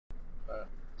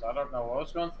don't know what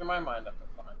was going through my mind at the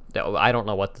time. No, I don't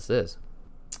know what this is.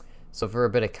 So for a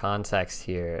bit of context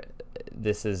here,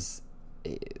 this is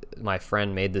my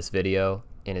friend made this video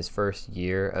in his first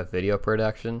year of video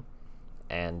production,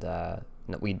 and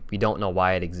we don't know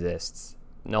why it exists.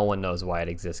 No one knows why it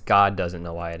exists. God doesn't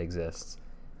know why it exists,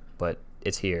 but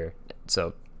it's here.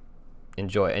 So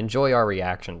enjoy our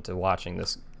reaction to watching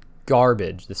this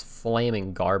garbage, this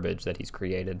flaming garbage that he's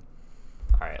created.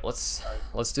 All right, let's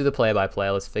do the play-by-play.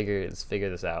 Let's figure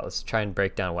this out. Let's try and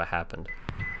break down what happened.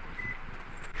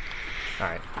 All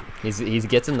right, he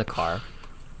gets in the car.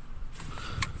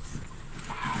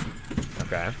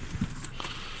 Okay.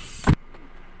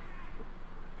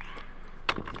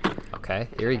 Okay,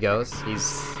 here he goes.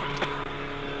 He's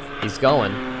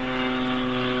going.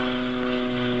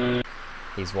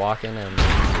 He's walking and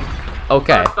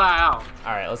okay. All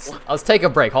right, let's take a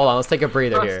break. Hold on, let's take a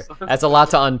breather here. That's a lot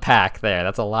to unpack there.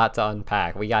 That's a lot to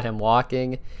unpack. We got him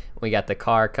walking. We got the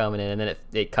car coming in, and then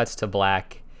it cuts to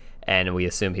black, and we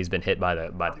assume he's been hit by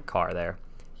the car there.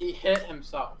 He hit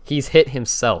himself. He's hit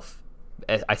himself.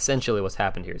 Essentially, what's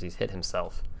happened here is he's hit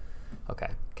himself. Okay,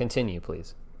 continue,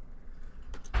 please.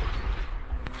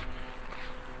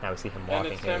 Now we see him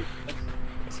walking here.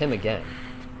 It's him again.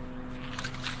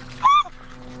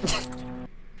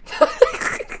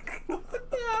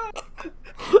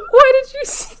 Why did you?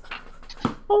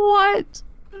 What?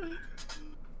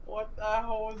 What the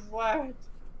hell was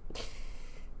that?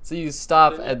 So you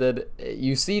stop, and then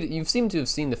you seem to have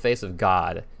seen the face of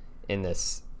God in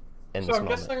this. So I'm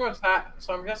guessing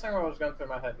what was going through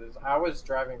my head is I was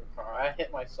driving the car, I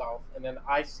hit myself, and then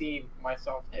I see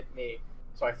myself hit me,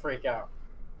 so I freak out.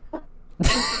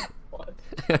 What?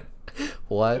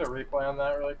 What? Get a replay on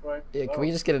that really quick. Yeah, can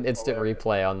we just get an instant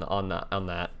replay on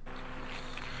that?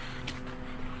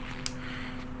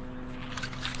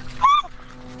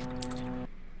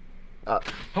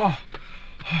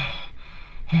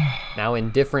 Now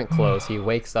in different clothes, he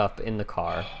wakes up in the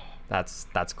car. That's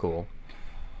cool.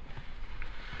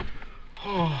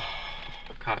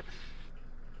 Cut.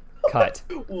 Cut.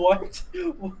 What?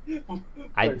 Wait,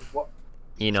 what?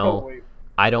 You know, wait,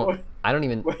 I don't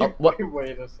even. Wait, oh, what?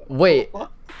 wait a second. Wait.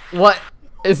 What?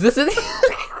 Is this in?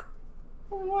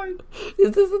 What?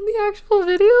 Is this in the actual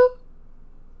video?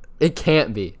 It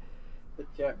can't be. It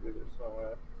can't be this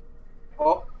way.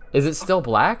 Oh. Is it still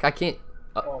black? I can't.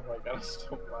 Oh my god, it's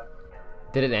still black.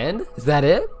 Did it end? Is that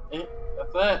it?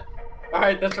 That's it.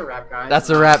 Alright, that's a wrap, guys. That's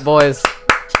a wrap, boys.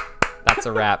 That's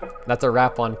a wrap. That's a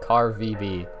wrap on Car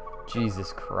VB.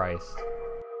 Jesus Christ.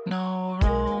 No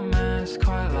romance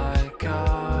quite like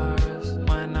ours.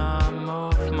 When I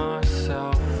move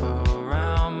myself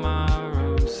around my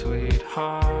room,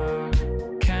 sweetheart,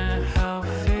 can't help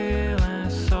feeling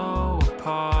so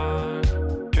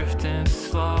apart. Drifting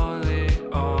slowly,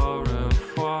 au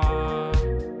revoir.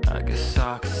 I guess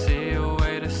I could see a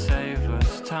way to save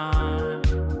us time.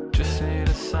 Just need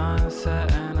a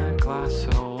sunset and a glass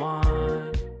of